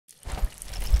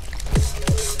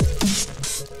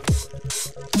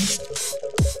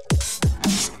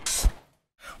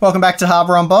Welcome back to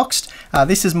Harbour Unboxed.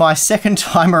 This is my second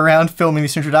time around filming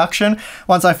this introduction.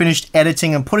 Once I finished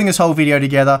editing and putting this whole video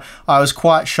together, I was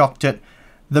quite shocked at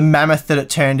the mammoth that it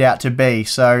turned out to be.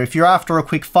 So if you're after a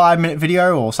quick 5-minute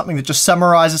video or something that just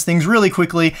summarizes things really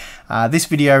quickly, this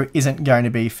video isn't going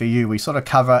to be for you. We sort of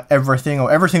cover everything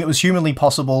that was humanly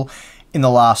possible in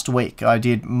the last week. I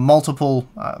did multiple,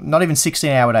 not even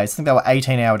 16-hour days, I think they were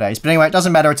 18-hour days. But anyway, it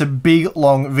doesn't matter, it's a big,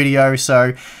 long video,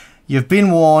 so you've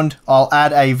been warned. I'll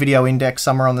add a video index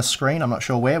somewhere on the screen. I'm not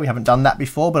sure where, we haven't done that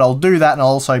before, but I'll do that, and I'll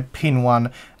also pin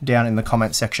one down in the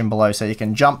comment section below so you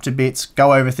can jump to bits,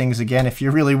 go over things again if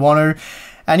you really want to.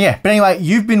 And yeah, but anyway,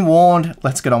 you've been warned.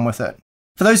 Let's get on with it.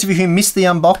 For those of you who missed the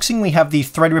unboxing, we have the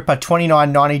Threadripper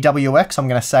 2990WX. I'm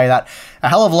going to say that a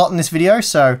hell of a lot in this video,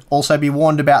 so also be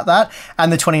warned about that.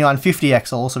 And the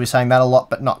 2950X, I'll also be saying that a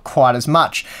lot, but not quite as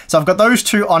much. So I've got those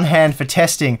two on hand for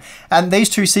testing. And these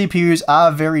two CPUs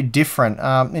are very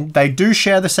different. They do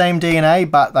share the same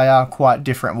DNA, but they are quite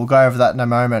different. We'll go over that in a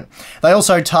moment. They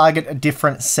also target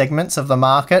different segments of the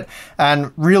market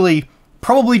and really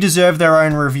probably deserve their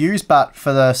own reviews, but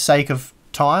for the sake of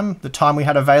the time we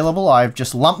had available, I've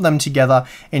just lumped them together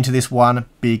into this one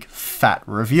big fat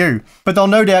review. But they'll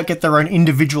no doubt get their own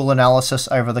individual analysis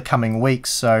over the coming weeks,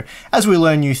 so as we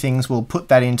learn new things, we'll put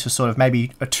that into sort of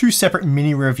maybe two separate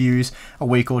mini reviews a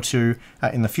week or two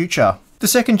in the future. The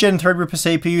second gen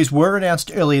Threadripper CPUs were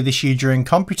announced earlier this year during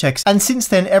Computex, and since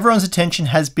then everyone's attention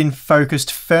has been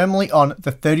focused firmly on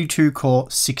the 32-core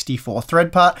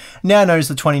 64-thread part, now known as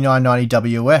the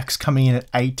 2990WX, coming in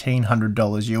at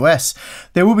 $1,800 US.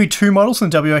 There will be two models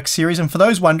in the WX series, and for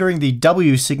those wondering, the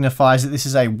W signifies that this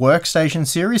is a workstation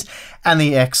series, and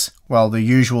the X, well, the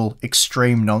usual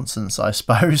extreme nonsense, I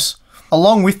suppose.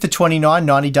 Along with the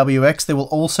 2990WX, there will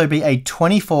also be a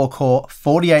 24-core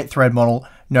 48-thread model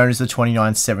known as the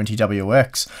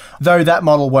 2970WX, though that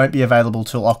model won't be available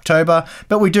till October,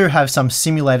 but we do have some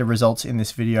simulator results in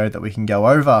this video that we can go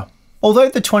over. Although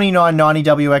the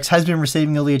 2990WX has been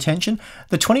receiving early attention,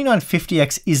 the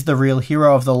 2950X is the real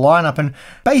hero of the lineup, and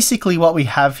basically what we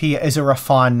have here is a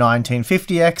refined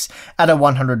 1950X at a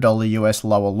 $100 US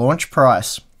lower launch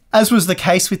price. As was the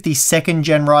case with the second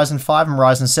gen Ryzen 5 and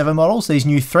Ryzen 7 models, these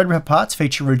new Threadripper parts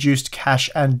feature reduced cache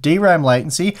and DRAM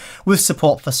latency with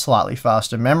support for slightly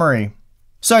faster memory.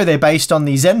 So they're based on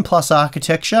the Zen Plus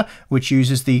architecture, which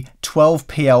uses the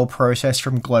 12PL process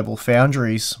from Global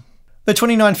Foundries. The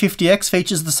 2950X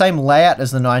features the same layout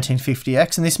as the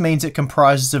 1950X, and this means it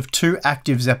comprises of two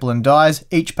active Zeppelin dies,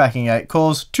 each packing 8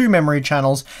 cores, 2 memory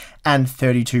channels, and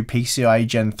 32 PCIe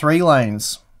Gen 3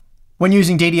 lanes. When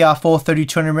using DDR4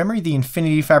 3200 memory, the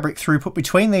Infinity Fabric throughput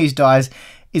between these dies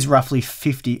is roughly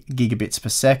 50 gigabits per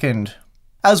second.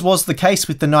 As was the case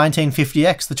with the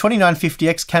 1950X, the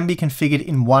 2950X can be configured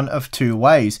in one of two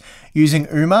ways, using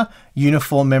UMA,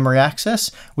 Uniform Memory Access,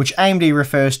 which AMD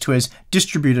refers to as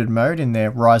distributed mode in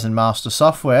their Ryzen Master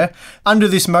software. Under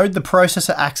this mode, the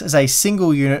processor acts as a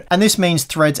single unit, and this means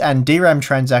threads and DRAM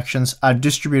transactions are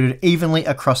distributed evenly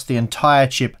across the entire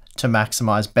chip to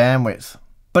maximize bandwidth.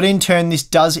 But in turn, this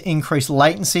does increase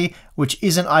latency, which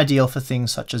isn't ideal for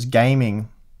things such as gaming.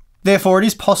 Therefore, it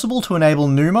is possible to enable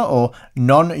NUMA, or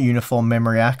non-uniform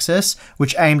memory access,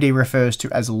 which AMD refers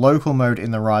to as local mode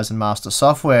in the Ryzen Master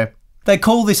software. They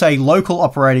call this a local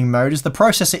operating mode as the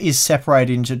processor is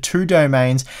separated into two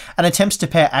domains and attempts to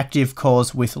pair active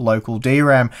cores with local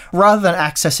DRAM, rather than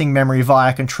accessing memory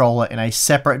via controller in a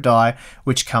separate die,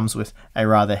 which comes with a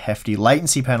rather hefty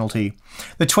latency penalty.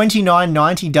 The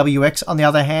 2990WX, on the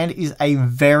other hand, is a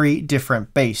very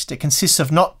different beast. It consists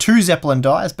of not 2 Zeppelin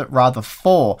dies, but rather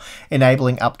 4,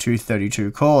 enabling up to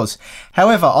 32 cores.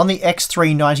 However, on the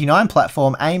X399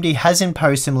 platform, AMD has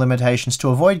imposed some limitations to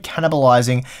avoid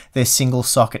cannibalizing their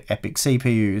single-socket EPYC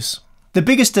CPUs. The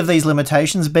biggest of these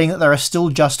limitations being that there are still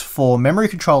just 4 memory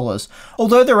controllers.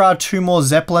 Although there are 2 more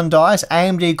Zeppelin dies,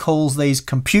 AMD calls these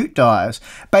compute dies.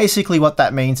 Basically what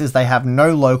that means is they have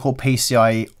no local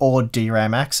PCIe or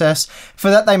DRAM access. For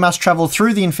that, they must travel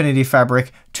through the Infinity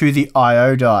Fabric to the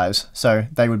I/O dies. So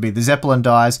they would be the Zeppelin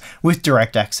dies with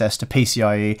direct access to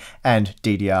PCIe and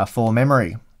DDR4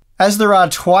 memory. As there are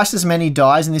twice as many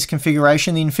dies in this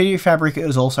configuration, the Infinity Fabric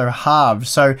is also halved,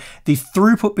 so the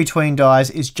throughput between dies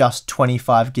is just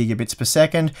 25 gigabits per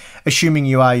second, assuming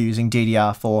you are using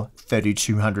DDR4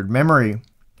 3200 memory.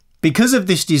 Because of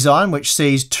this design, which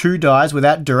sees 2 dies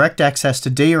without direct access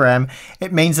to DRAM,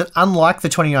 it means that unlike the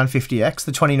 2950X,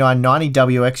 the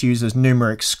 2990WX uses NUMA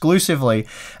exclusively.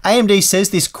 AMD says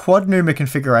this quad NUMA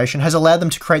configuration has allowed them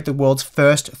to create the world's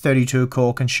first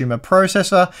 32-core consumer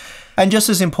processor, and just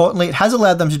as importantly, it has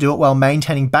allowed them to do it while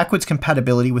maintaining backwards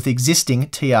compatibility with existing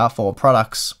TR4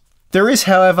 products. There is,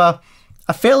 however,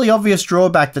 A fairly obvious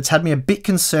drawback that's had me a bit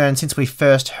concerned since we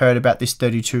first heard about this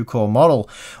 32-core model.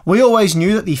 We always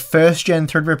knew that the first-gen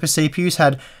Threadripper CPUs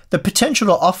had the potential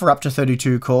to offer up to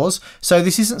 32 cores, so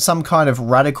this isn't some kind of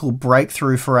radical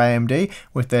breakthrough for AMD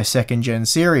with their second-gen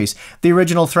series. The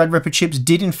original Threadripper chips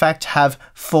did in fact have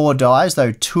 4 dies,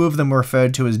 though 2 of them were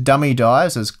referred to as dummy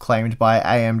dies, as claimed by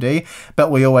AMD,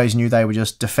 but we always knew they were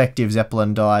just defective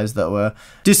Zeppelin dies that were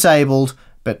disabled,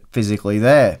 but physically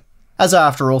there. As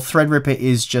after all, Threadripper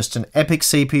is just an EPYC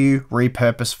CPU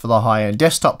repurposed for the high-end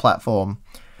desktop platform.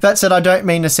 That said, I don't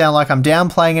mean to sound like I'm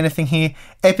downplaying anything here.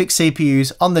 EPYC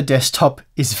CPUs on the desktop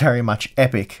is very much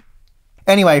epic.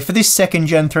 Anyway, for this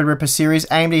second-gen Threadripper series,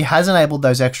 AMD has enabled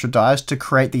those extra dies to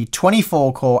create the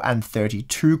 24-core and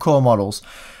 32-core models.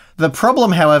 The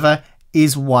problem, however,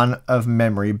 is one of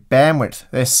memory bandwidth.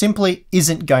 There simply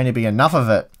isn't going to be enough of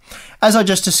it. As I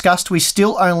just discussed, we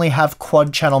still only have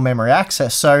quad-channel memory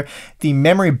access, so the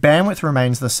memory bandwidth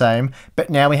remains the same, but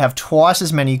now we have twice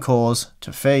as many cores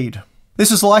to feed.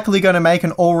 This is likely going to make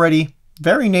an already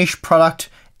very niche product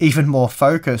even more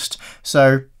focused,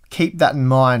 so keep that in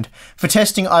mind. For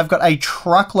testing, I've got a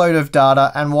truckload of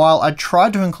data, and while I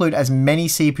tried to include as many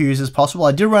CPUs as possible,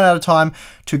 I did run out of time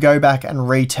to go back and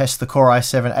retest the Core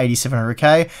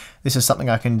i7-8700K. This is something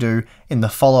I can do in the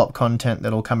follow-up content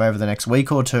that'll come over the next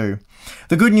week or two.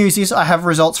 The good news is I have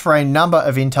results for a number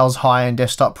of Intel's high-end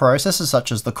desktop processors,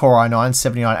 such as the Core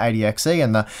i9-7980XE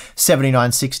and the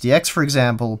 7960X, for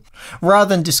example.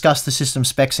 Rather than discuss the system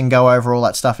specs and go over all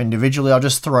that stuff individually, I'll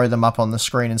just throw them up on the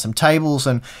screen in some tables,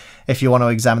 and if you want to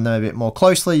examine them a bit more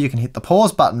closely, you can hit the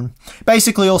pause button.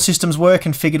 Basically, all systems were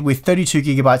configured with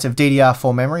 32GB of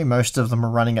DDR4 memory. Most of them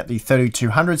are running at the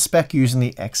 3200 spec using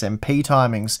the XMP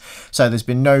timings, so there's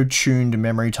been no tuned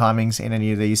memory timings in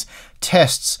any of these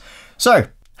tests. So,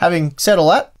 having said all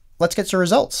that, let's get to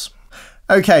results.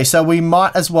 Okay, so we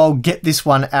might as well get this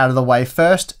one out of the way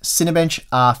first, Cinebench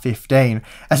R15.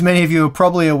 As many of you are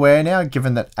probably aware now,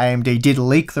 given that AMD did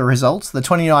leak the results, the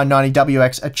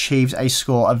 2990WX achieves a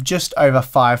score of just over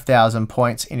 5,000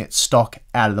 points in its stock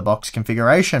out-of-the-box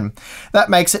configuration. That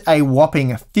makes it a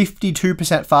whopping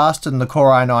 52% faster than the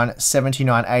Core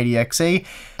i9-7980XE,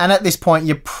 and at this point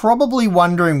you're probably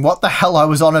wondering what the hell I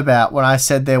was on about when I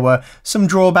said there were some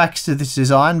drawbacks to this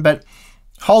design, but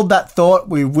hold that thought,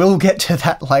 we will get to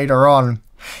that later on.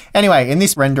 Anyway, in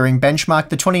this rendering benchmark,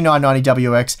 the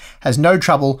 2990WX has no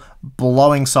trouble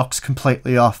blowing socks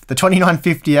completely off. The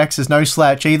 2950X is no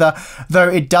slouch either, though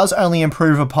it does only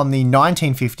improve upon the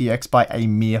 1950X by a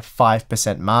mere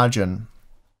 5% margin.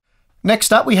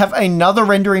 Next up, we have another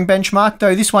rendering benchmark,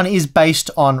 though this one is based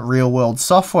on real-world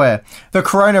software. The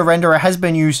Corona renderer has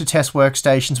been used to test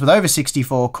workstations with over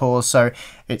 64 cores, so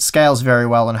it scales very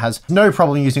well and has no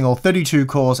problem using all 32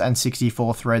 cores and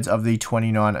 64 threads of the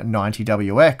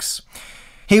 2990WX.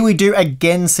 Here we do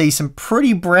again see some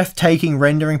pretty breathtaking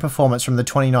rendering performance from the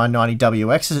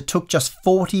 2990WX, as it took just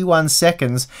 41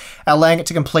 seconds, allowing it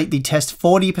to complete the test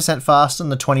 40% faster than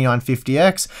the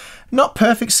 2950X. Not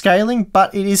perfect scaling,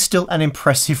 but it is still an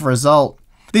impressive result.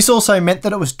 This also meant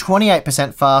that it was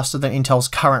 28% faster than Intel's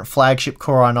current flagship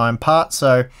Core i9 part,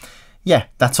 so yeah,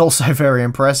 that's also very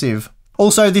impressive.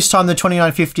 Also, this time the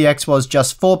 2950X was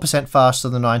just 4% faster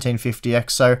than the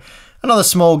 1950X, so another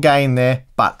small gain there,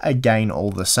 but a gain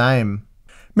all the same.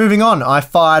 Moving on, I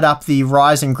fired up the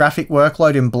Ryzen graphic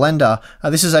workload in Blender.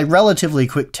 This is a relatively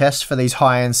quick test for these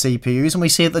high-end CPUs, and we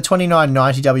see that the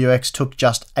 2990WX took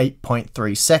just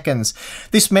 8.3 seconds.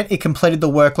 This meant it completed the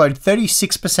workload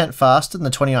 36% faster than the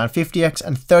 2950X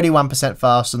and 31%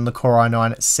 faster than the Core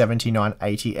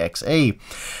i9-7980XE.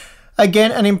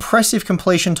 Again, an impressive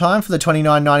completion time for the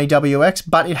 2990WX,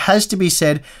 but it has to be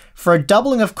said, for a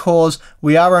doubling of cores,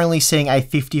 we are only seeing a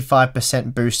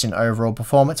 55% boost in overall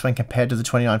performance when compared to the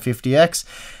 2950X,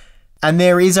 and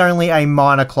there is only a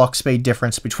minor clock speed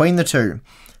difference between the two.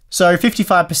 So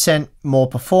 55% more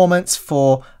performance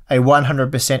for a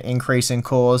 100% increase in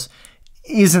cores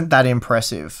isn't that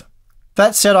impressive.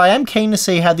 That said, I am keen to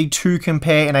see how the two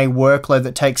compare in a workload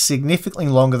that takes significantly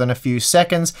longer than a few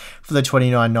seconds for the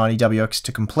 2990WX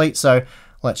to complete, so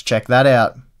let's check that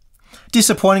out.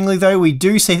 Disappointingly though, we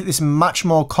do see that this much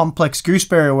more complex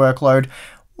Gooseberry workload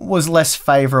was less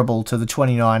favourable to the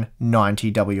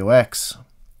 2990WX.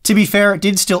 To be fair, it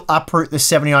did still uproot the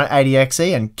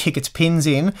 7980XE and kick its pins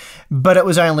in, but it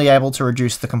was only able to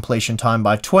reduce the completion time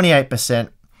by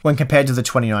 28%, when compared to the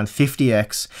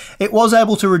 2950X. It was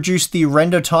able to reduce the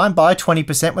render time by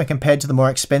 20% when compared to the more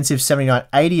expensive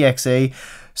 7980XE,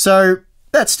 so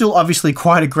that's still obviously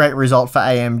quite a great result for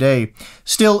AMD.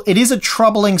 Still, it is a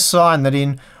troubling sign that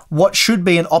in what should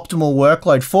be an optimal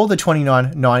workload for the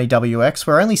 2990WX,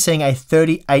 we're only seeing a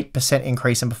 38%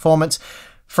 increase in performance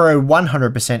for a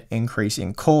 100% increase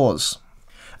in cores.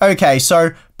 Okay,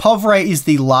 so POV is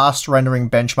the last rendering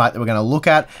benchmark that we're going to look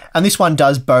at, and this one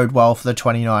does bode well for the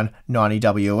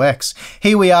 2990WX.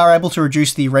 Here we are able to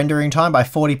reduce the rendering time by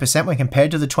 40% when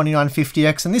compared to the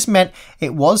 2950X, and this meant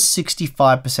it was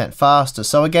 65% faster.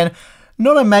 So again,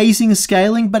 not amazing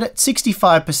scaling, but at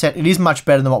 65%, it is much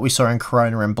better than what we saw in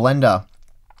Corona and Blender.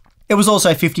 It was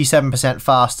also 57%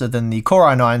 faster than the Core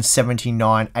i9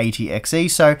 7980XE,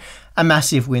 so a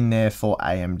massive win there for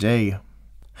AMD.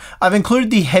 I've included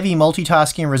the heavy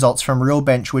multitasking results from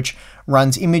Realbench, which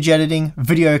runs image editing,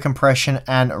 video compression,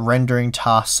 and rendering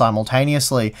tasks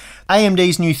simultaneously.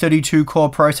 AMD's new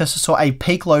 32-core processor saw a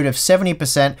peak load of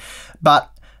 70%, but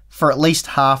for at least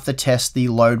half the test, the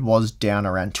load was down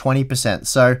around 20%,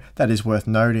 so that is worth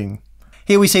noting.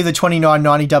 Here we see the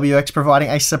 2990WX providing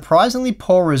a surprisingly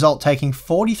poor result, taking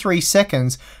 43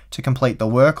 seconds to complete the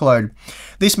workload.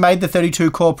 This made the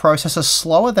 32-core processor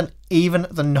slower than even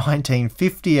the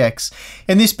 1950X.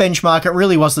 In this benchmark, it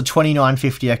really was the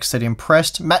 2950X that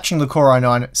impressed, matching the Core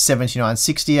i9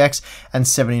 7960X and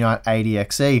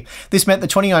 7980XE. This meant the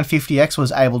 2950X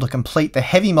was able to complete the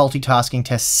heavy multitasking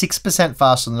test 6%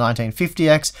 faster than the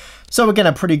 1950X, so again,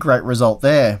 a pretty great result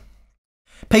there.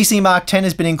 PC Mark 10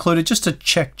 has been included just to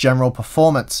check general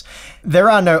performance. There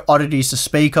are no oddities to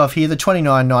speak of here. The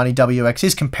 2990WX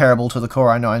is comparable to the Core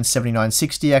i9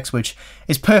 7960X, which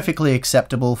is perfectly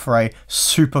acceptable for a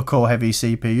super core heavy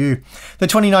CPU. The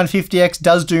 2950X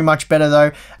does do much better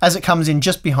though, as it comes in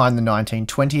just behind the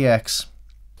 1920X.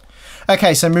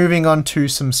 Okay, so moving on to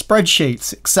some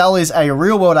spreadsheets. Excel is a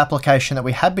real-world application that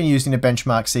we have been using to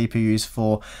benchmark CPUs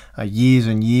for years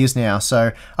and years now,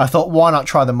 so I thought why not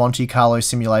try the Monte Carlo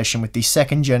simulation with the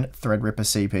second-gen Threadripper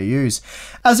CPUs.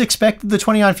 As expected, the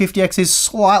 2950X is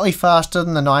slightly faster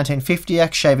than the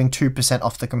 1950X, shaving 2%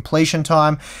 off the completion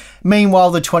time.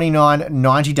 Meanwhile, the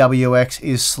 2990WX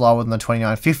is slower than the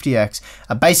 2950X,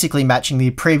 basically matching the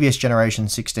previous generation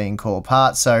 16-core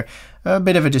parts, so a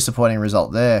bit of a disappointing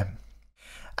result there.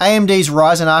 AMD's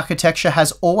Ryzen architecture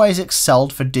has always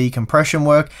excelled for decompression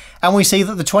work, and we see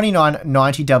that the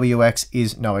 2990WX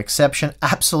is no exception,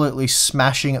 absolutely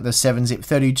smashing at the 7-zip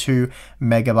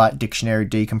 32MB dictionary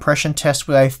decompression test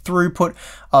with a throughput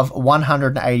of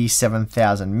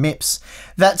 187,000 MIPS.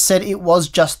 That said, it was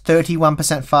just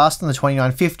 31% faster than the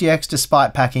 2950X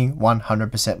despite packing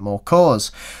 100% more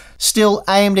cores. Still,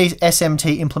 AMD's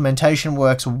SMT implementation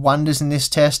works wonders in this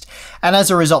test, and as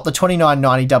a result, the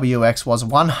 2990WX was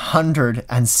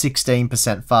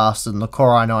 116% faster than the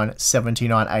Core i9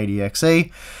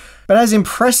 7980XE. But as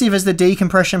impressive as the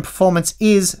decompression performance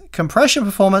is, compression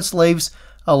performance leaves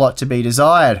a lot to be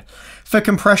desired. For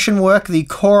compression work, the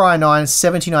Core i9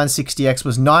 7960X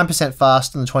was 9%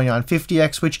 faster than the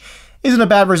 2950X, which isn't a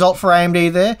bad result for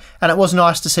AMD there, and it was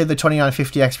nice to see the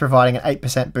 2950X providing an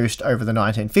 8% boost over the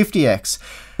 1950X.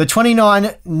 The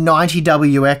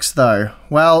 2990WX though,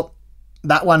 well,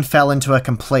 that one fell into a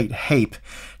complete heap.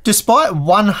 Despite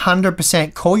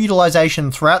 100% core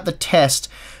utilization throughout the test,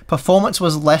 performance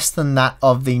was less than that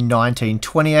of the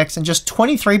 1920X and just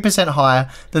 23% higher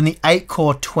than the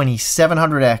 8-core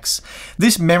 2700X.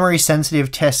 This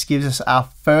memory-sensitive test gives us our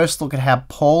first look at how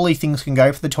poorly things can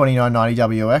go for the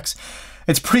 2990WX.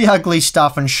 It's pretty ugly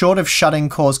stuff, and short of shutting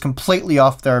cores completely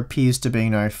off, there appears to be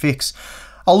no fix.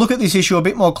 I'll look at this issue a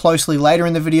bit more closely later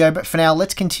in the video, but for now,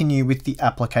 let's continue with the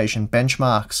application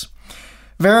benchmarks.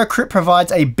 VeraCrypt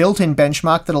provides a built-in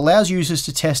benchmark that allows users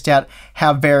to test out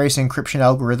how various encryption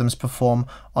algorithms perform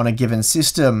on a given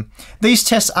system. These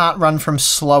tests aren't run from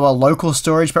slower local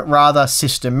storage, but rather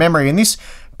system memory, and this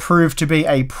proved to be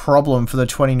a problem for the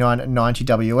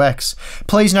 2990WX.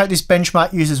 Please note this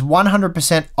benchmark uses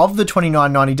 100% of the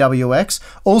 2990WX.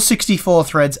 All 64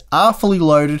 threads are fully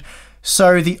loaded,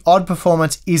 so the odd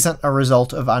performance isn't a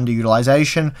result of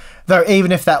underutilization, though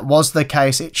even if that was the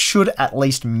case, it should at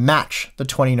least match the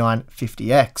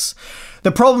 2950X.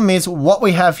 The problem is what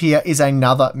we have here is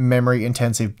another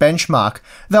memory-intensive benchmark,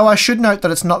 though I should note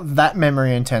that it's not that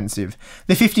memory-intensive.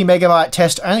 The 50MB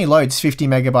test only loads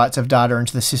 50MB of data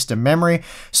into the system memory,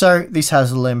 so this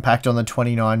has little impact on the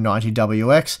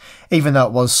 2990WX, even though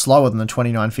it was slower than the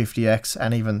 2950X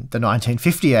and even the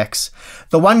 1950X.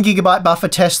 The 1GB buffer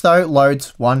test, though,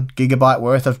 loads 1GB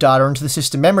worth of data into the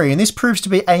system memory, and this proves to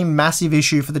be a massive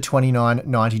issue for the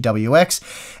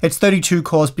 2990WX. Its 32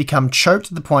 cores become choked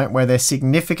to the point where they're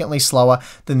significantly slower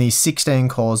than the 16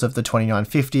 cores of the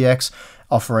 2950X,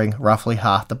 offering roughly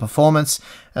half the performance,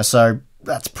 so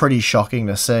that's pretty shocking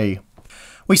to see.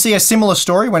 We see a similar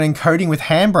story when encoding with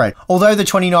Handbrake. Although the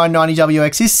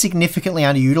 2990WX is significantly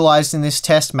underutilized in this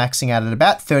test, maxing out at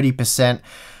about 30%,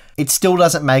 it still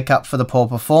doesn't make up for the poor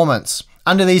performance.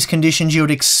 Under these conditions, you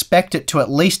would expect it to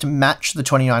at least match the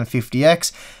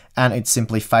 2950X, and it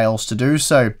simply fails to do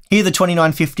so. Here the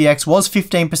 2950X was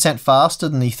 15% faster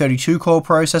than the 32-core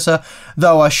processor,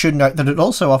 though I should note that it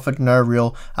also offered no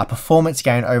real performance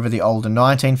gain over the older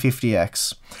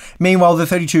 1950X. Meanwhile, the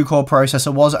 32-core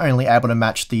processor was only able to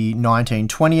match the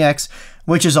 1920X,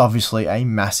 which is obviously a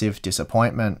massive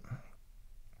disappointment.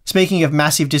 Speaking of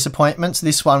massive disappointments,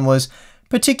 this one was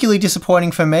particularly disappointing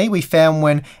for me. We found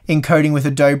when encoding with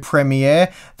Adobe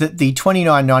Premiere that the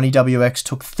 2990WX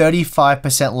took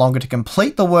 35% longer to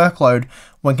complete the workload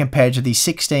when compared to the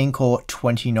 16-core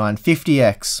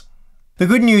 2950X. The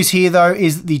good news here though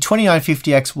is the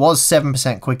 2950X was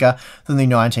 7% quicker than the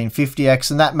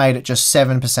 1950X, and that made it just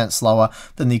 7% slower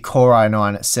than the Core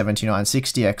i9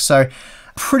 7960X. So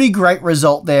pretty great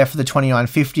result there for the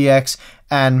 2950X,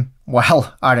 and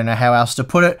well, I don't know how else to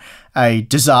put it, a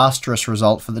disastrous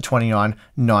result for the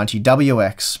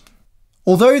 2990WX.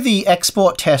 Although the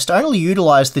export test only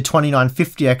utilised the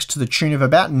 2950X to the tune of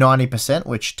about 90%,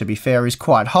 which to be fair is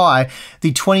quite high,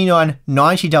 the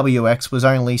 2990WX was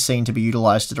only seen to be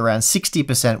utilised at around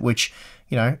 60%, which,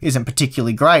 you know, isn't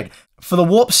particularly great. For the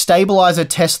warp stabilizer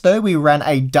test though, we ran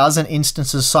a dozen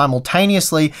instances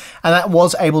simultaneously, and that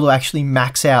was able to actually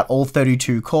max out all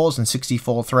 32 cores and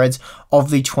 64 threads of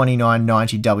the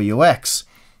 2990WX.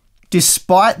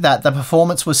 Despite that, the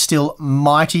performance was still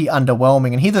mighty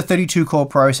underwhelming, and here the 32-core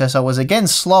processor was again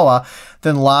slower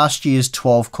than last year's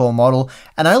 12-core model,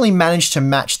 and only managed to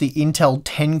match the Intel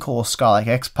 10-core Skylake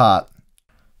X part.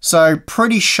 So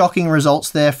pretty shocking results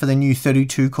there for the new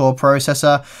 32-core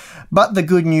processor, but the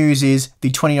good news is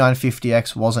the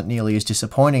 2950X wasn't nearly as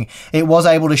disappointing. It was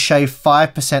able to shave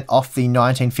 5% off the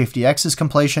 1950X's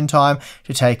completion time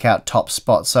to take out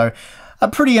TechSpot, so a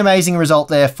pretty amazing result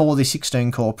there for the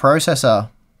 16-core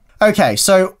processor. Okay,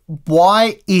 so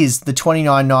why is the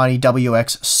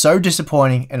 2990WX so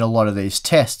disappointing in a lot of these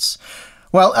tests?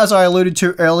 Well, as I alluded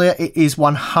to earlier, it is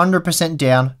 100%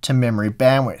 down to memory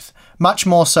bandwidth, much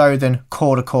more so than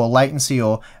core-to-core latency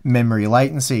or memory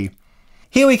latency.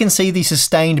 Here we can see the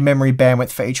sustained memory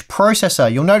bandwidth for each processor.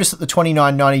 You'll notice that the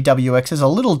 2990WX is a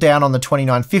little down on the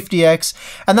 2950X,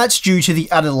 and that's due to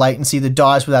the added latency that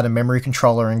dies without a memory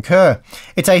controller incur.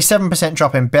 It's a 7%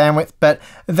 drop in bandwidth, but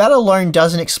that alone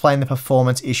doesn't explain the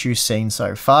performance issues seen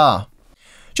so far.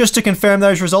 Just to confirm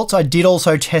those results, I did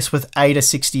also test with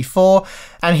AIDA64,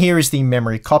 and here is the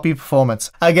memory copy performance.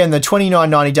 Again, the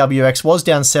 2990WX was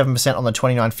down 7% on the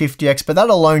 2950X, but that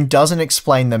alone doesn't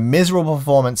explain the miserable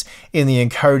performance in the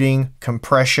encoding,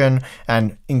 compression,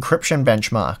 and encryption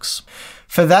benchmarks.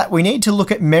 For that, we need to look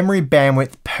at memory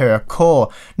bandwidth per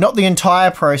core, not the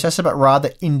entire processor, but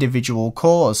rather individual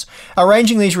cores.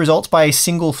 Arranging these results by a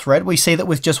single thread, we see that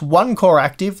with just one core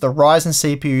active, the Ryzen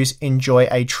CPUs enjoy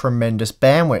a tremendous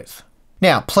bandwidth.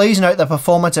 Now, please note the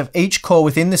performance of each core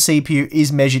within the CPU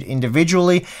is measured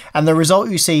individually, and the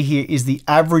result you see here is the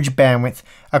average bandwidth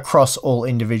across all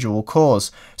individual cores.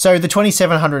 So the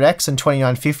 2700X and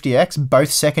 2950X,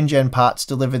 both second gen parts,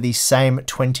 deliver the same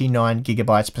 29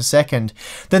 gigabytes per second.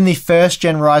 Then the first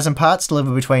gen Ryzen parts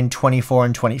deliver between 24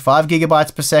 and 25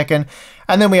 gigabytes per second,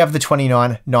 and then we have the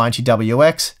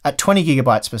 2990WX at 20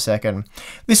 gigabytes per second.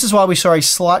 This is why we saw a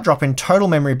slight drop in total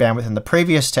memory bandwidth in the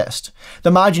previous test.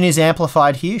 The margin is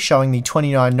amplified here, showing the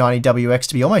 2990WX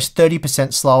to be almost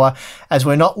 30% slower, as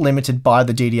we're not limited by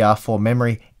the DDR4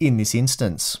 memory in this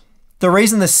instance. The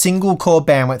reason the single core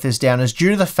bandwidth is down is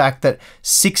due to the fact that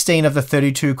 16 of the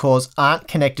 32 cores aren't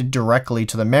connected directly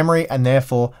to the memory and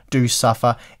therefore do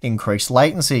suffer increased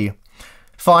latency.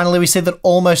 Finally, we see that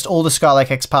almost all the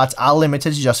Skylake X parts are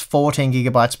limited to just 14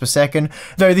 gigabytes per second,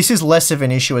 though this is less of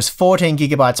an issue as 14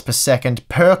 gigabytes per second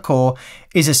per core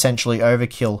is essentially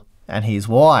overkill, and here's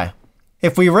why.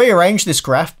 If we rearrange this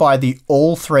graph by the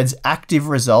all threads active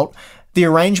result, the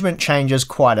arrangement changes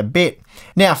quite a bit.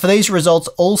 Now, for these results,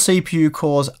 all CPU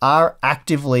cores are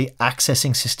actively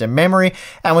accessing system memory,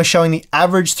 and we're showing the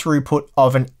average throughput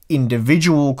of an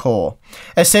individual core.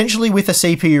 Essentially, with a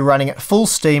CPU running at full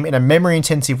steam in a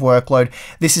memory-intensive workload,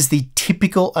 this is the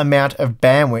typical amount of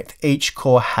bandwidth each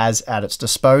core has at its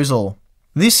disposal.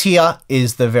 This here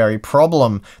is the very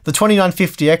problem. The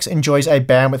 2950X enjoys a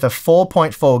bandwidth of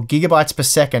 4.4 gigabytes per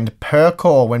second per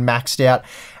core when maxed out,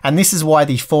 and this is why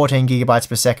the 14 gigabytes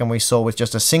per second we saw with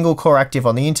just a single core active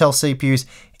on the Intel CPUs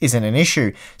isn't an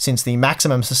issue, since the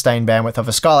maximum sustained bandwidth of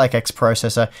a Skylake X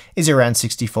processor is around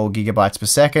 64 gigabytes per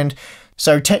second.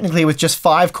 So technically with just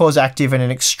 5 cores active and an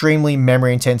extremely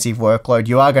memory intensive workload,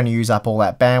 you are going to use up all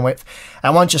that bandwidth.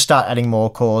 And once you start adding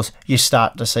more cores, you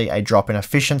start to see a drop in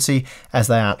efficiency as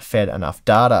they aren't fed enough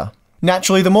data.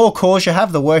 Naturally, the more cores you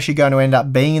have, the worse you're going to end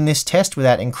up being in this test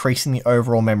without increasing the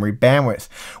overall memory bandwidth.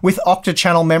 With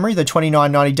octa-channel memory, the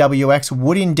 2990WX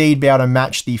would indeed be able to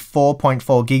match the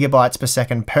 4.4 gigabytes per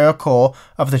second per core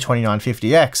of the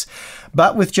 2950X.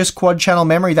 But with just quad-channel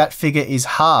memory, that figure is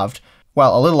halved.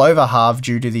 Well, a little over halved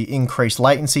due to the increased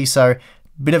latency, so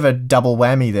bit of a double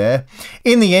whammy there.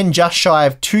 In the end, just shy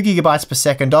of 2 gigabytes per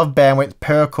second of bandwidth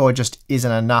per core just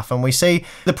isn't enough, and we see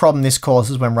the problem this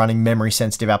causes when running memory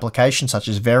sensitive applications such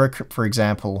as Threadripper, for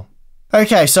example.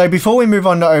 Okay, so before we move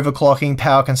on to overclocking,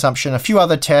 power consumption, a few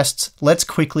other tests, let's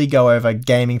quickly go over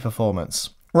gaming performance.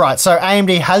 Right, so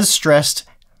AMD has stressed,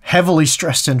 heavily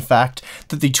stressed in fact,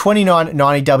 that the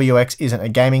 2990WX isn't a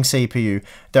gaming CPU,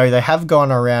 though they have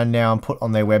gone around now and put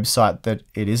on their website that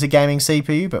it is a gaming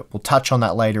CPU, but we'll touch on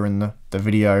that later in the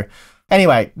video.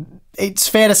 Anyway, it's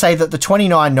fair to say that the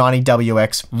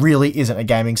 2990WX really isn't a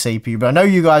gaming CPU, but I know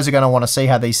you guys are going to want to see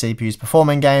how these CPUs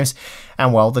perform in games,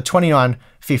 and well, the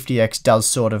 2950X does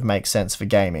sort of make sense for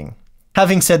gaming.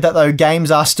 Having said that though,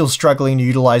 games are still struggling to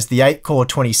utilize the 8-core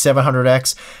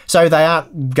 2700X, so they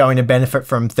aren't going to benefit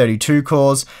from 32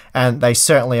 cores, and they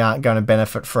certainly aren't going to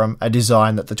benefit from a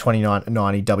design that the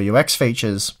 2990WX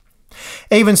features.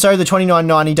 Even so, the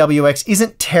 2990WX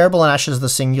isn't terrible in Ashes of the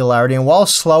Singularity, and while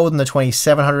slower than the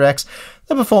 2700X,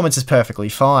 the performance is perfectly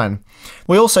fine.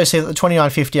 We also see that the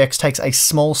 2950X takes a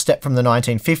small step from the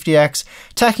 1950X,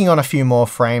 tacking on a few more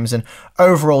frames and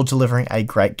overall delivering a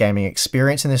great gaming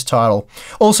experience in this title.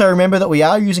 Also remember that we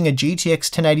are using a GTX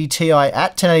 1080 Ti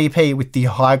at 1080p with the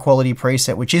high quality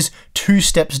preset, which is 2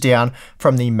 steps down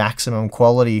from the maximum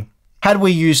quality. Had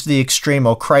we used the extreme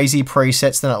or crazy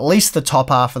presets, then at least the top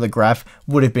half of the graph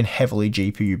would have been heavily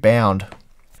GPU bound.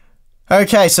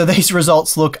 Okay, so these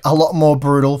results look a lot more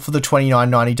brutal for the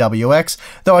 2990WX,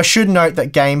 though I should note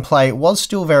that gameplay was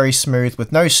still very smooth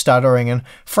with no stuttering, and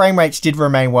frame rates did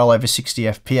remain well over 60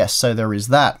 FPS, so there is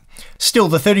that. Still,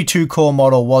 the 32-core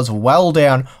model was well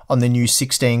down on the new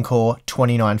 16-core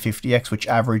 2950X, which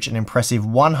averaged an impressive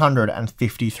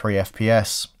 153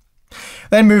 FPS.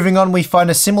 Then moving on, we find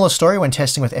a similar story when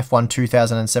testing with F1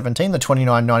 2017. The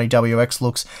 2990WX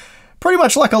looks pretty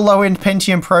much like a low-end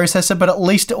Pentium processor, but at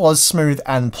least it was smooth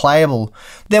and playable.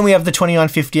 Then we have the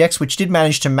 2950X, which did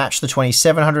manage to match the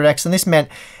 2700X, and this meant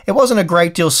it wasn't a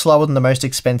great deal slower than the most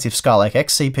expensive Skylake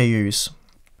X CPUs.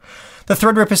 The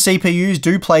Threadripper CPUs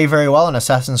do play very well in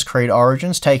Assassin's Creed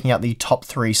Origins, taking out the top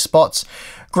 3 spots.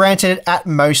 Granted, at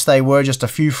most they were just a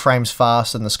few frames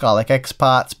faster than the Skylake X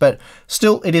parts, but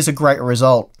still it is a great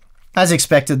result. As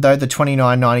expected though, the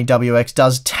 2990WX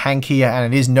does tank here,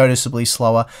 and it is noticeably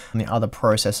slower than the other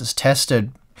processors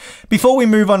tested. Before we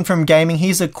move on from gaming,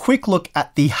 here's a quick look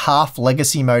at the half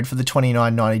legacy mode for the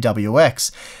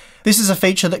 2990WX. This is a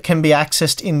feature that can be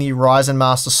accessed in the Ryzen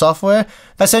Master software.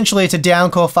 Essentially, it's a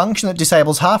downcore function that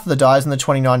disables half of the dies in the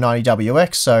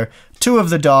 2990WX, so 2 of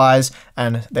the dies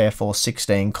and therefore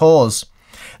 16 cores.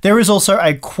 There is also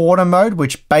a quarter mode,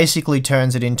 which basically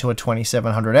turns it into a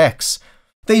 2700X.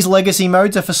 These legacy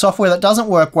modes are for software that doesn't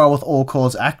work well with all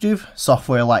cores active,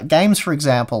 software like games for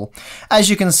example. As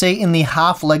you can see in the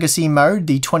half legacy mode,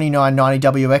 the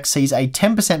 2990WX sees a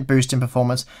 10% boost in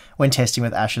performance when testing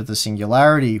with Ashes of the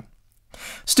Singularity.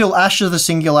 Still, Ashes of the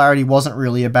Singularity wasn't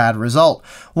really a bad result.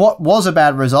 What was a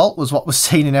bad result was what was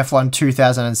seen in F1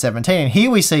 2017, and here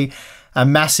we see a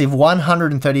massive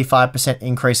 135%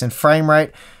 increase in frame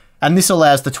rate, and this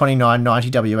allows the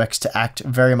 2990WX to act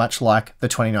very much like the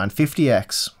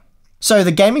 2950X. So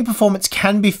the gaming performance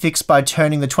can be fixed by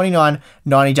turning the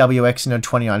 2990WX into a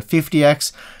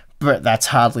 2950X, but that's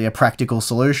hardly a practical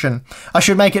solution. I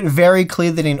should make it very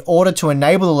clear that in order to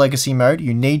enable the legacy mode,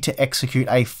 you need to execute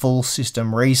a full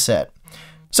system reset.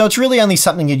 So it's really only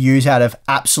something you'd use out of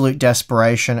absolute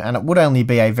desperation, and it would only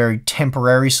be a very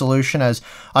temporary solution, as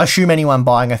I assume anyone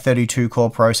buying a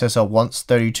 32-core processor wants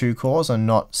 32 cores and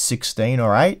not 16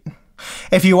 or 8.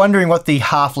 If you're wondering what the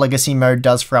half legacy mode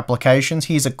does for applications,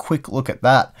 here's a quick look at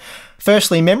that.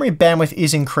 Firstly, memory bandwidth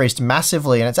is increased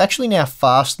massively, and it's actually now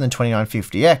faster than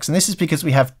 2950X, and this is because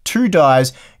we have 2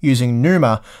 dies using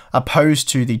NUMA, opposed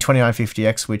to the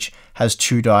 2950X, which has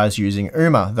 2 dies using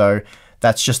UMA, though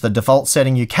that's just the default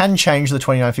setting. You can change the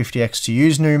 2950X to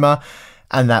use NUMA,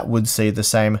 and that would see the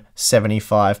same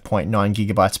 75.9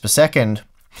 gigabytes per second.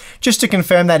 Just to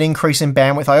confirm that increase in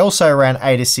bandwidth, I also ran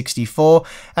AIDA64,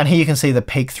 and here you can see the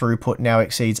peak throughput now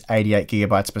exceeds 88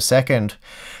 gigabytes per second.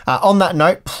 On that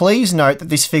note, please note that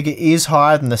this figure is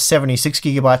higher than the 76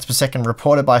 gigabytes per second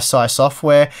reported by Sci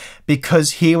Software,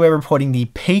 because here we're reporting the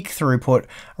peak throughput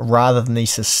rather than the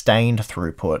sustained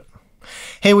throughput.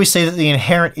 Here we see that the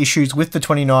inherent issues with the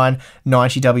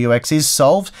 2990WX is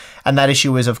solved, and that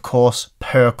issue is of course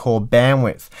per core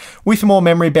bandwidth. With more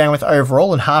memory bandwidth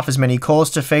overall and half as many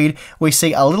cores to feed, we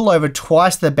see a little over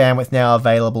twice the bandwidth now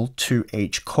available to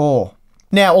each core.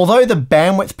 Now, although the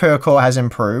bandwidth per core has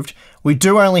improved, we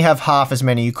do only have half as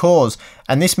many cores,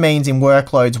 and this means in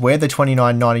workloads where the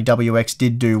 2990WX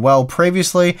did do well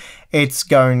previously, it's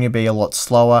going to be a lot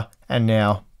slower and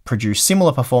now produce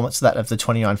similar performance to that of the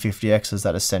 2950X. Is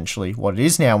that essentially what it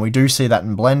is now, and we do see that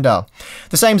in Blender.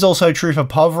 The same is also true for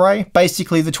POV-Ray.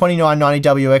 Basically, the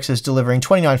 2990WX is delivering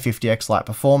 2950X-like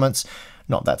performance.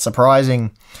 Not that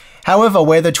surprising. However,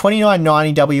 where the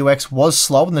 2990WX was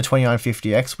slower than the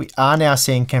 2950X, we are now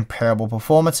seeing comparable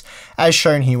performance, as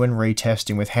shown here when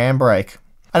retesting with Handbrake.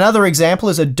 Another example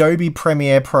is Adobe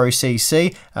Premiere Pro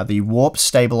CC, the Warp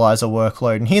Stabilizer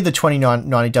workload, and here the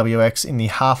 2990WX in the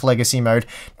half legacy mode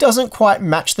doesn't quite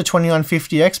match the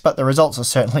 2950X, but the results are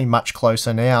certainly much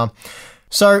closer now.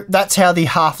 So that's how the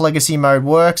half legacy mode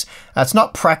works. It's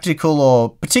not practical or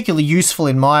particularly useful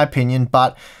in my opinion,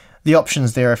 but the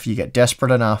option's there if you get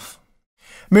desperate enough.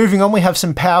 Moving on, we have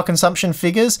some power consumption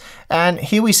figures, and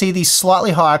here we see the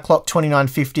slightly higher clock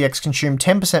 2950X consume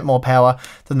 10% more power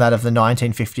than that of the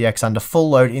 1950X under full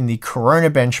load in the Corona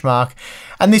benchmark,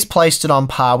 and this placed it on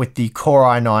par with the Core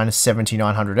i9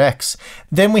 7900X.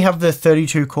 Then we have the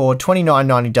 32-core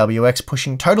 2990WX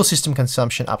pushing total system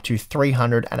consumption up to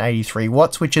 383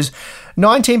 watts, which is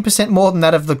 19% more than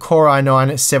that of the Core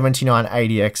i9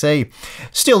 7980XE.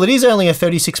 Still, it is only a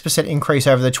 36% increase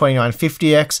over the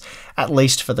 2950X, at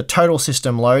least for the total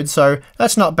system load, so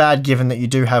that's not bad given that you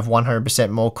do have 100%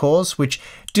 more cores, which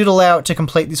did allow it to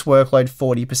complete this workload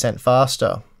 40%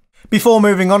 faster. Before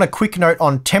moving on, a quick note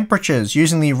on temperatures.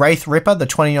 Using the Threadripper, the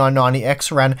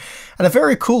 2990X ran at a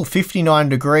very cool 59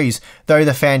 degrees, though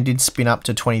the fan did spin up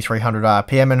to 2300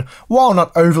 RPM, and while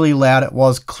not overly loud, it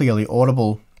was clearly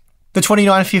audible. The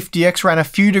 2950X ran a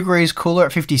few degrees cooler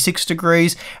at 56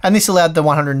 degrees, and this allowed the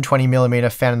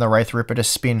 120mm fan in the Threadripper to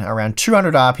spin around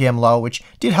 200 RPM lower, which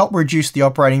did help reduce the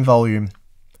operating volume.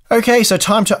 Okay, so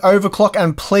time to overclock,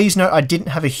 and please note I didn't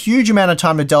have a huge amount of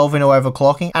time to delve into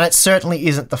overclocking, and it certainly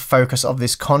isn't the focus of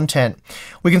this content.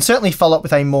 We can certainly follow up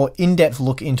with a more in-depth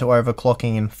look into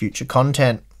overclocking in future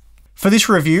content. For this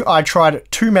review, I tried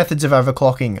two methods of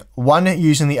overclocking. One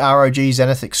using the ROG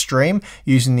Zenith Extreme,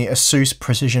 using the ASUS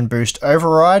Precision Boost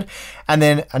Override, and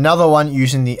then another one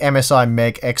using the MSI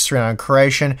Meg X309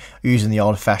 Creation, using the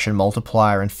old-fashioned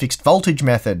multiplier and fixed voltage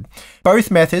method. Both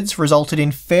methods resulted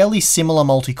in fairly similar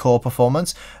multi-core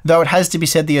performance, though it has to be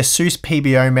said the ASUS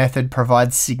PBO method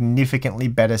provides significantly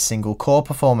better single-core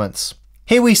performance.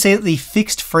 Here we see that the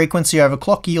fixed frequency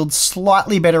overclock yields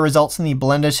slightly better results than the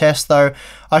Blender test, though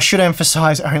I should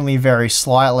emphasize only very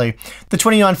slightly. The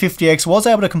 2950X was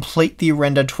able to complete the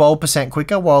render 12%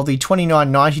 quicker, while the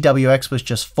 2990WX was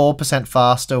just 4%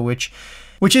 faster, which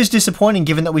is disappointing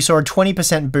given that we saw a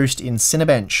 20% boost in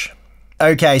Cinebench.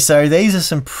 Okay, so these are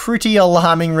some pretty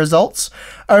alarming results.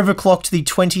 Overclocked, the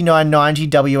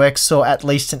 2990WX saw at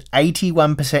least an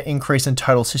 81% increase in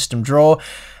total system draw,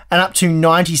 and up to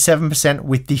 97%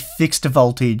 with the fixed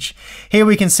voltage. Here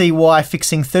we can see why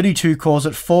fixing 32 cores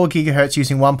at 4 GHz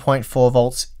using 1.4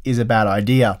 volts is a bad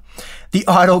idea. The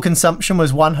idle consumption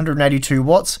was 182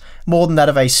 watts, more than that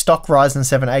of a stock Ryzen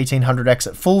 7 1800X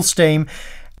at full steam,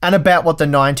 and about what the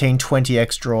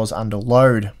 1920X draws under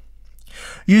load.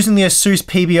 Using the ASUS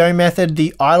PBO method,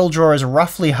 the idle draw is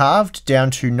roughly halved, down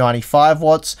to 95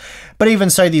 watts, but even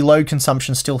so the load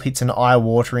consumption still hits an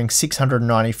eye-watering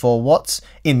 694 watts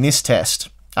in this test.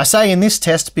 I say in this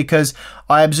test because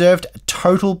I observed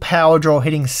total power draw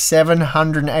hitting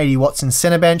 780 watts in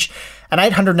Cinebench and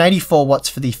 884 watts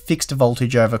for the fixed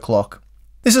voltage overclock.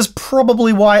 This is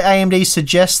probably why AMD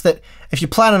suggests that if you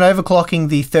plan on overclocking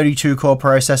the 32-core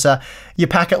processor, you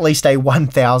pack at least a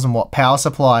 1000 watt power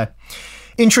supply.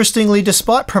 Interestingly,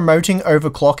 despite promoting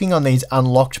overclocking on these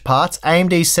unlocked parts,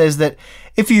 AMD says that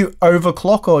if you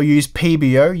overclock or use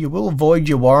PBO, you will void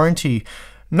your warranty.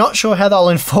 Not sure how they'll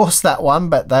enforce that one,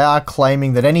 but they are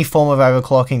claiming that any form of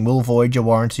overclocking will void your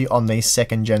warranty on these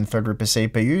 2nd gen Threadripper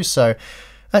CPUs, so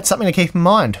that's something to keep in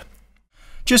mind.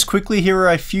 Just quickly, here are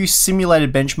a few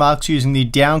simulated benchmarks using the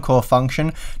downcore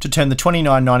function to turn the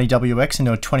 2990WX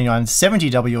into a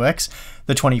 2970WX,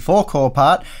 the 24-core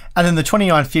part, and then the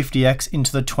 2950X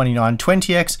into the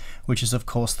 2920X, which is of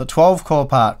course the 12-core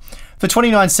part. The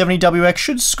 2970WX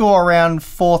should score around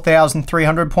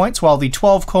 4,300 points, while the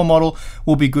 12-core model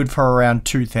will be good for around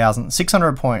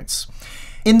 2,600 points.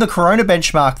 In the Corona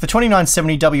benchmark, the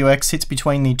 2970WX sits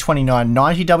between the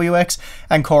 2990WX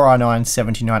and Core i9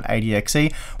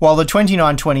 7980XE, while the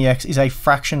 2920X is a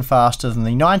fraction faster than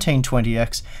the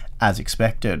 1920X, as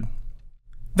expected.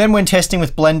 Then when testing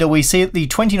with Blender, we see that the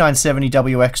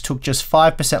 2970WX took just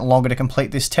 5% longer to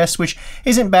complete this test, which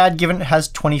isn't bad given it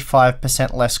has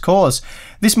 25% less cores.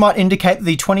 This might indicate that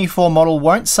the 24 model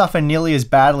won't suffer nearly as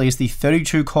badly as the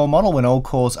 32-core model when all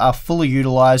cores are fully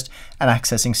utilized and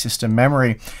accessing system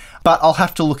memory. But I'll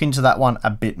have to look into that one a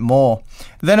bit more.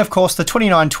 Then of course the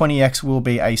 2920X will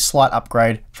be a slight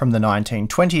upgrade from the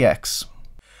 1920X.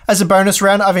 As a bonus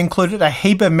round, I've included a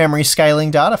heap of memory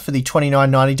scaling data for the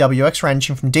 2990WX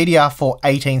ranging from DDR4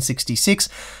 1866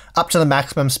 up to the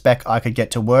maximum spec I could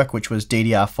get to work, which was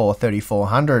DDR4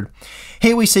 3400.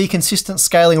 Here we see consistent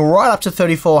scaling right up to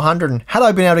 3400, and had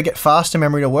I been able to get faster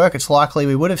memory to work, it's likely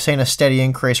we would have seen a steady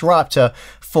increase right up to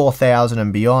 4000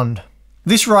 and beyond.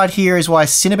 This right here is why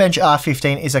Cinebench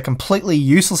R15 is a completely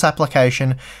useless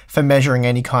application for measuring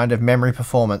any kind of memory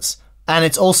performance. And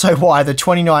it's also why the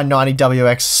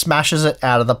 2990WX smashes it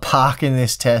out of the park in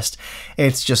this test.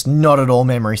 It's just not at all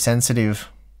memory sensitive.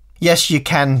 Yes, you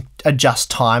can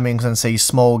adjust timings and see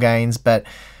small gains, but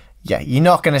yeah, you're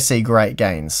not going to see great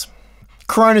gains.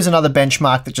 Corona is another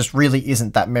benchmark that just really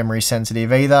isn't that memory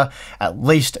sensitive either, at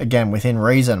least again within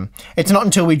reason. It's not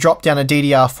until we drop down a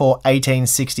DDR4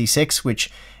 1866, which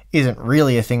isn't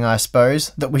really a thing I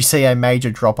suppose, that we see a major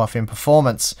drop off in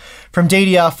performance. From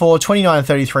DDR4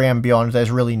 2933 and beyond, there's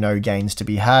really no gains to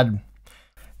be had.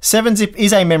 7-zip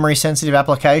is a memory sensitive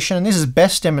application, and this is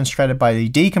best demonstrated by the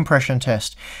decompression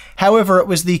test. However, it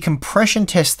was the compression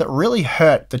test that really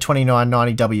hurt the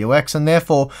 2990WX, and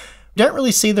therefore we don't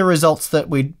really see the results that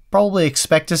we'd probably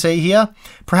expect to see here.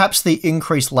 Perhaps the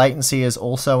increased latency is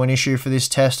also an issue for this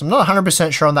test. I'm not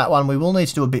 100% sure on that one. We will need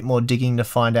to do a bit more digging to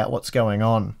find out what's going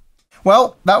on.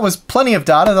 Well, that was plenty of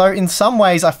data, though in some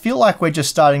ways I feel like we're just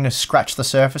starting to scratch the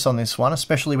surface on this one,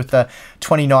 especially with the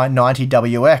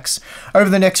 2990WX. Over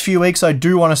the next few weeks, I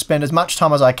do want to spend as much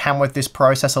time as I can with this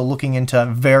processor looking into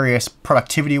various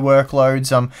productivity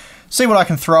workloads, see what I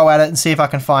can throw at it and see if I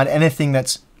can find anything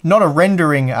that's not a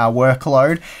rendering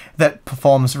workload that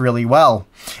performs really well.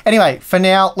 Anyway, for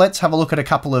now, let's have a look at a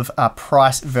couple of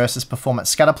price versus performance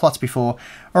scatter plots before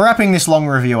wrapping this long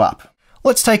review up.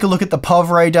 Let's take a look at the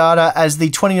POV data, as the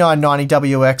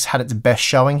 2990WX had its best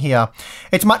showing here.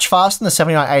 It's much faster than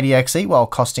the 7980XE while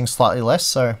costing slightly less,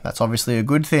 so that's obviously a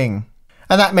good thing.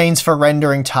 And that means for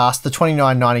rendering tasks, the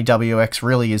 2990WX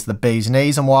really is the bee's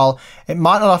knees, and while it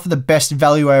might not offer the best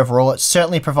value overall, it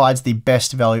certainly provides the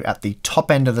best value at the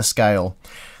top end of the scale.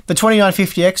 The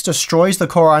 2950X destroys the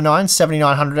Core i9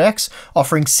 7900X,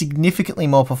 offering significantly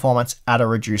more performance at a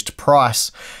reduced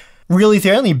price. Really,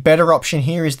 the only better option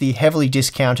here is the heavily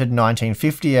discounted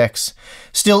 1950X.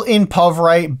 Still, in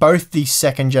POV, both the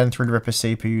 2nd gen Threadripper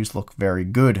CPUs look very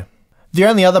good. The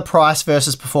only other price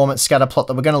versus performance scatter plot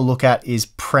that we're going to look at is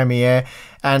Premiere,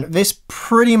 and this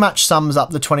pretty much sums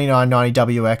up the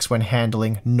 2990WX when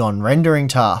handling non-rendering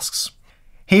tasks.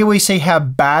 Here we see how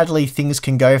badly things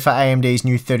can go for AMD's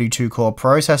new 32-core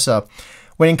processor.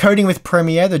 When encoding with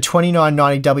Premiere, the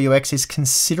 2990WX is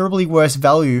considerably worse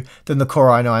value than the Core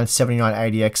i9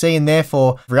 7980XE, and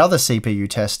therefore every other CPU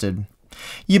tested.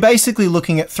 You're basically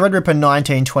looking at Threadripper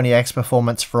 1920X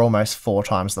performance for almost 4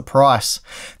 times the price.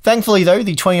 Thankfully though,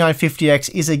 the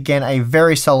 2950X is again a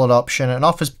very solid option and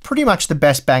offers pretty much the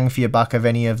best bang for your buck of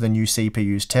any of the new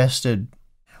CPUs tested.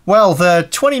 Well, the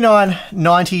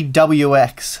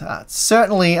 2990WX,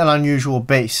 certainly an unusual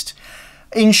beast.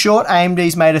 In short,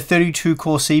 AMD's made a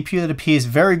 32-core CPU that appears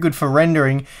very good for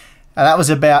rendering, and that was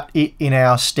about it in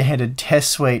our standard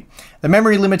test suite. The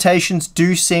memory limitations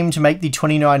do seem to make the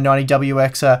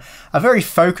 2990WX a very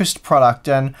focused product,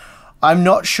 and I'm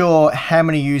not sure how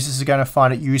many users are going to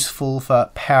find it useful for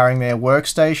powering their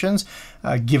workstations,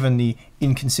 given the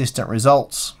inconsistent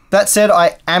results. That said,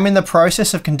 I am in the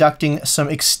process of conducting some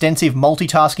extensive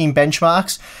multitasking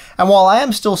benchmarks, and while I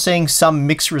am still seeing some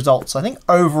mixed results, I think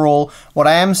overall what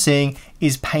I am seeing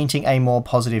is painting a more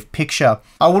positive picture.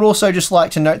 I would also just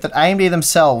like to note that AMD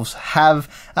themselves have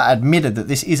admitted that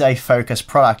this is a focus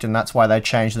product, and that's why they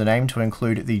changed the name to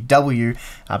include the W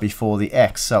before the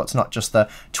X, so it's not just the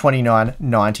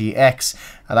 2990X.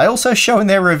 They also show in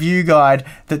their review guide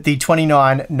that the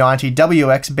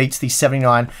 2990WX beats the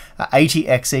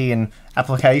 7980XE in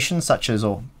applications such as,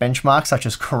 or benchmarks such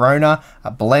as Corona,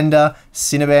 Blender,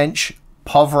 Cinebench,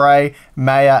 Povray,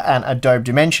 Maya, and Adobe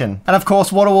Dimension. And of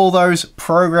course, what do all those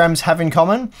programs have in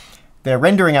common? They're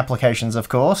rendering applications, of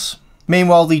course.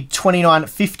 Meanwhile, the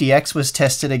 2950X was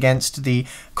tested against the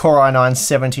Core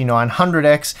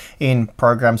i9-7900X in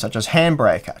programs such as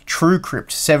Handbrake, TrueCrypt,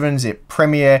 7-Zip,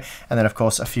 Premiere, and then of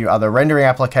course a few other rendering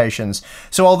applications.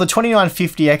 So while the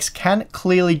 2950X can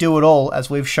clearly do it all, as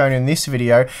we've shown in this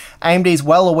video, AMD is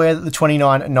well aware that the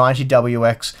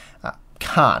 2990WX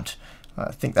can't.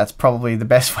 I think that's probably the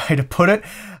best way to put it.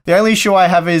 The only issue I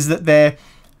have is that they're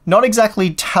not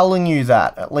exactly telling you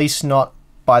that, at least not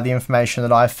by the information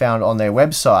that I've found on their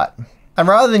website. And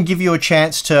rather than give you a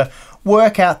chance to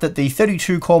work out that the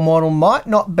 32 core model might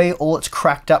not be all it's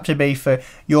cracked up to be for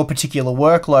your particular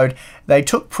workload, they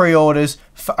took pre-orders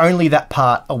for only that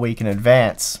part a week in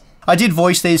advance. I did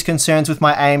voice these concerns with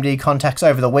my AMD contacts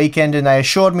over the weekend, and they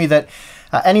assured me that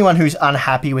anyone who's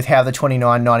unhappy with how the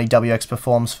 2990WX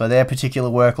performs for their particular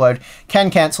workload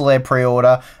can cancel their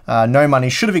pre-order. No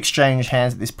money should have exchanged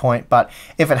hands at this point, but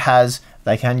if it has,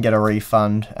 they can get a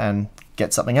refund and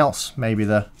get something else, maybe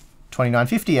the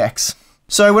 2950X.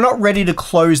 So we're not ready to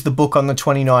close the book on the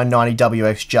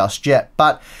 2990WX just yet,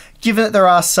 but given that there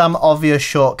are some obvious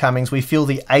shortcomings, we feel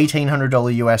the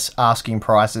 $1,800 US asking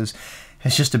prices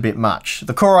is just a bit much.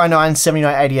 The Core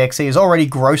i9-7980XE is already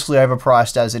grossly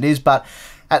overpriced as it is, but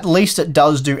at least it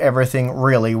does do everything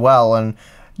really well and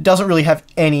doesn't really have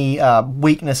any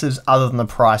weaknesses other than the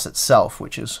price itself,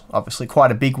 which is obviously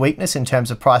quite a big weakness in terms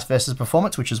of price versus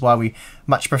performance, which is why we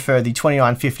much prefer the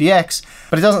 2950X,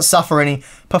 but it doesn't suffer any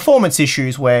performance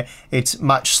issues where it's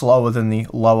much slower than the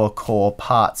lower core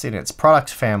parts in its product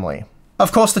family.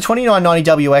 Of course, the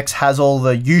 2990WX has all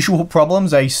the usual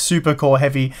problems a super core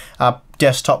heavy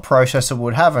desktop processor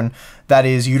would have, and that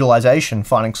is utilization,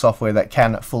 finding software that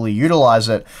can fully utilize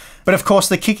it. But of course,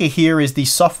 the kicker here is the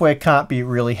software can't be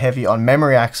really heavy on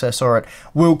memory access, or it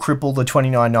will cripple the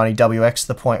 2990WX to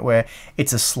the point where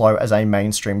it's as slow as a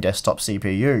mainstream desktop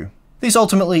CPU. This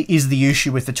ultimately is the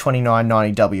issue with the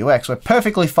 2990WX. We're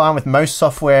perfectly fine with most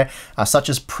software, such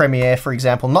as Premiere, for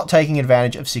example, not taking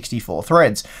advantage of 64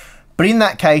 threads. But in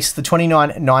that case, the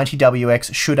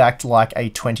 2990WX should act like a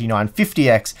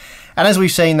 2950X. And as we've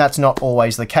seen, that's not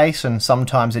always the case, and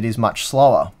sometimes it is much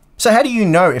slower. So how do you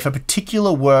know if a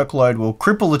particular workload will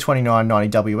cripple the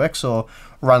 2990WX or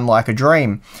run like a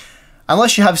dream?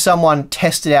 Unless you have someone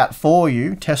test it out for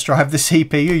you, test drive the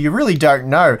CPU, you really don't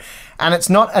know. And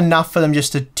it's not enough for them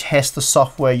just to test the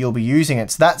software you'll be using.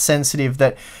 It's that sensitive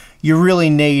that you really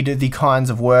need the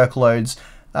kinds of workloads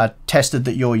tested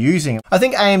that you're using. I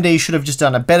think AMD should have just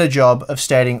done a better job of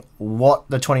stating what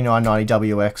the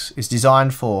 2990WX is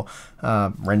designed for.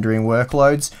 Rendering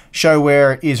workloads, show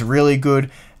where it is really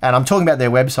good, and I'm talking about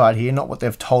their website here, not what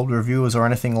they've told reviewers or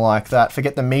anything like that.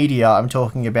 Forget the media, I'm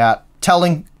talking about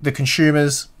telling the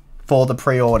consumers for the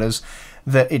pre-orders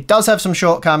that it does have some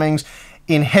shortcomings.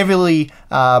 In heavily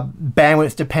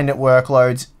bandwidth dependent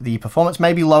workloads, the performance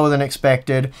may be lower than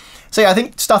expected. So yeah, I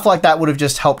think stuff like that would have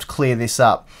just helped clear this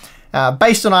up.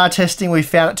 Based on our testing, we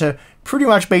found it to pretty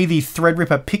much be the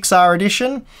Threadripper Pixar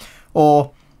edition,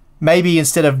 or maybe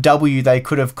instead of W, they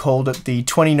could have called it the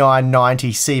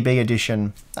 2990 CB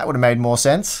edition. That would have made more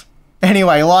sense.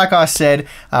 Anyway, like I said,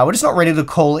 we're just not ready to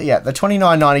call it yet. The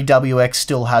 2990WX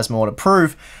still has more to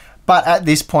prove, but at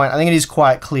this point, I think it is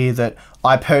quite clear that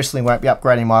I personally won't be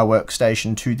upgrading my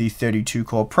workstation to the 32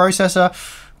 core processor,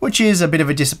 which is a bit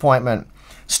of a disappointment.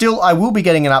 Still, I will be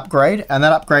getting an upgrade, and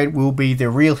that upgrade will be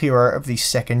the real hero of the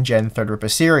 2nd gen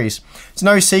Threadripper series. It's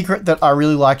no secret that I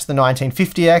really liked the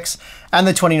 1950X, and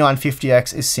the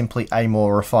 2950X is simply a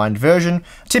more refined version,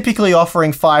 typically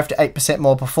offering 5 to 8%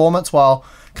 more performance while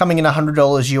coming in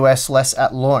 $100 US less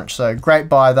at launch, so great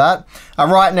buy that.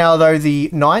 Right now though, the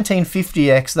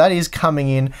 1950X, that is coming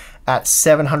in at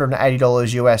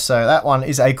 $780 US, so that one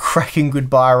is a cracking good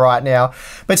buy right now.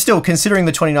 But still, considering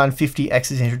the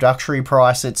 2950X's introductory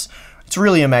price, it's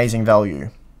really amazing value.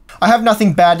 I have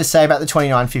nothing bad to say about the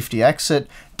 2950X. It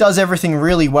does everything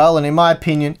really well, and in my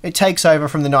opinion, it takes over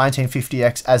from the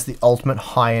 1950X as the ultimate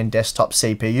high-end desktop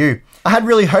CPU. I had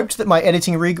really hoped that my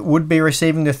editing rig would be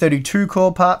receiving the 32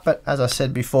 core part, but as I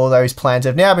said before, those plans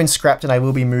have now been scrapped and I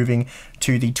will be moving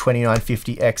to the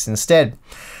 2950X instead.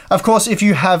 Of course, if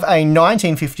you have a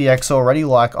 1950X already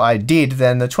like I did,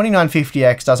 then the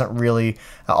 2950X doesn't really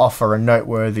offer a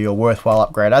noteworthy or worthwhile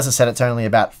upgrade. As I said, it's only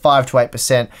about 5 to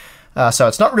 8%. So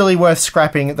it's not really worth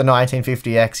scrapping the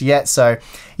 1950X yet. So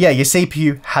yeah, your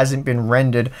CPU hasn't been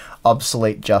rendered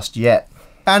obsolete just yet.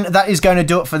 And that is going to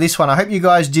do it for this one. I hope you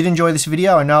guys did enjoy this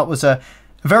video. I know it was a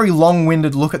very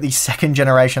long-winded look at the second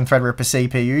generation Threadripper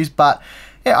CPUs, but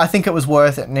yeah, I think it was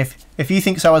worth it. And if you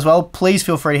think so as well, please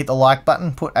feel free to hit the like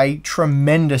button. Put a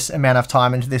tremendous amount of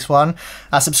time into this one.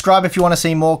 Subscribe if you want to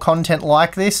see more content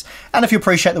like this. And if you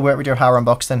appreciate the work we do at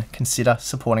Unboxed, then consider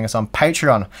supporting us on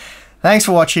Patreon. Thanks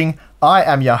for watching. I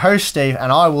am your host, Steve,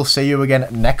 and I will see you again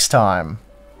next time.